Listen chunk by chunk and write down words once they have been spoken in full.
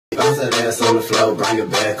that ass on the floor, bring it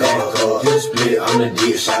back up. You split on the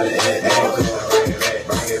deep, shot it at back.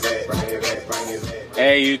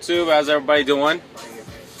 Hey YouTube, how's everybody doing?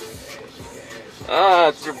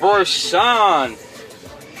 It's your boy Sean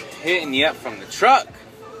hitting you up from the truck.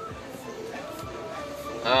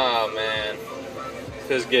 Oh man,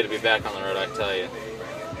 feels good to be back on the road, I tell you.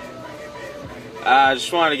 I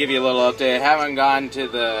just wanted to give you a little update. I haven't gotten to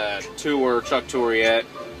the truck tour yet.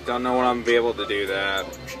 Don't know when I'm gonna be able to do that.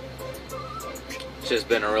 It's just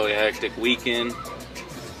been a really hectic weekend.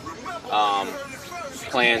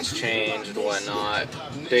 Plans changed, whatnot.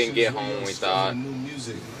 Didn't get home when we thought.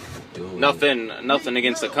 Nothing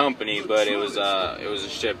against the company, but it was a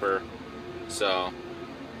shipper, so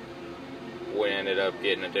we ended up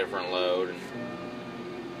getting a different load, and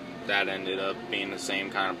that ended up being the same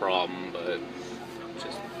kind of problem, but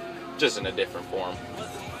just in a different form.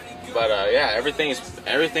 But yeah, everything's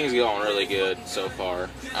going really good so far.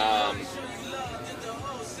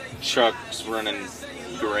 Truck's running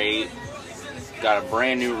great. Got a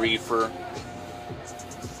brand new reefer,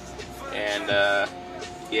 and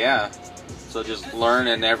yeah, so just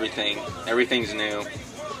learning everything. Everything's new.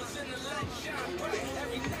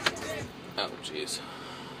 Oh jeez.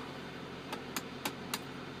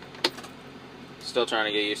 Still trying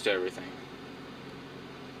to get used to everything.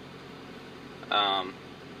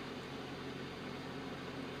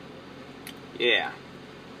 Yeah.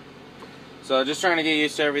 So just trying to get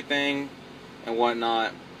used to everything and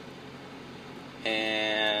whatnot.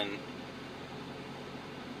 And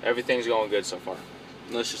everything's going good so far.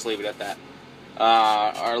 Let's just leave it at that.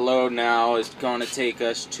 Our load now is going to take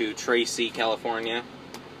us to Tracy, California.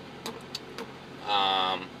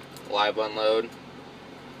 Live unload.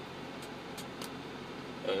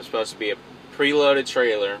 It was supposed to be a preloaded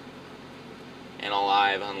trailer and a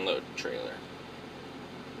live unload trailer.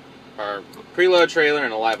 Or preload trailer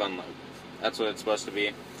and a live unload. That's what it's supposed to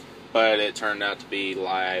be. But it turned out to be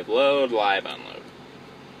live load, live unload.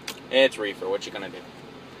 It's reefer, what you gonna do?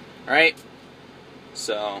 Alright?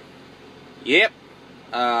 So, yep.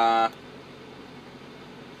 Yeah,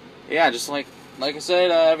 just like I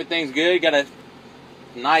said, everything's good. Got a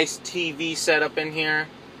nice TV setup in here.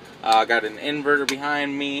 Got an inverter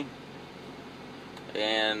behind me.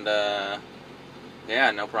 And,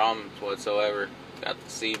 yeah, no problems whatsoever. Got the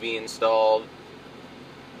CV installed.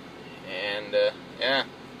 And, yeah.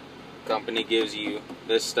 Company gives you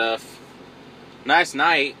this stuff. Nice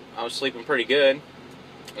night. I was sleeping pretty good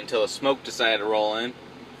until the smoke decided to roll in.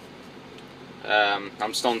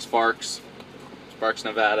 I'm Stone Sparks,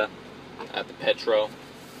 Nevada, at the Petro.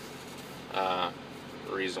 The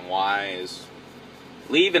reason why is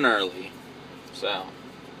leaving early. So,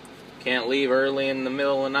 can't leave early in the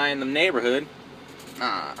middle of the night in the neighborhood.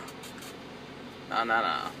 Nah.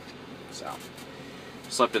 Nah. So,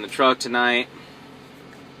 slept in the truck tonight.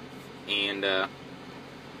 And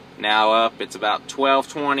now up, it's about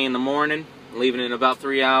 12:20 in the morning. Leaving in about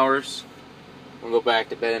 3 hours. We'll go back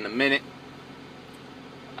to bed in a minute.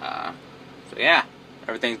 So yeah,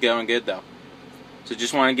 everything's going good though. So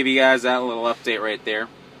just want to give you guys that little update right there.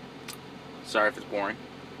 Sorry if it's boring.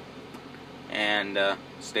 And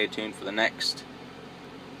stay tuned for the next.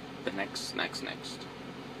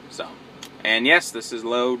 So, and yes, this is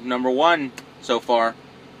load number 1 so far.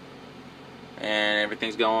 And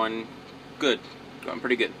everything's going good. Going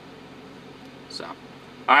pretty good. So,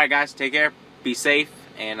 alright guys, take care. Be safe.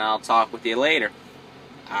 And I'll talk with you later.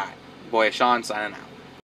 Alright. Boy Sean signing out.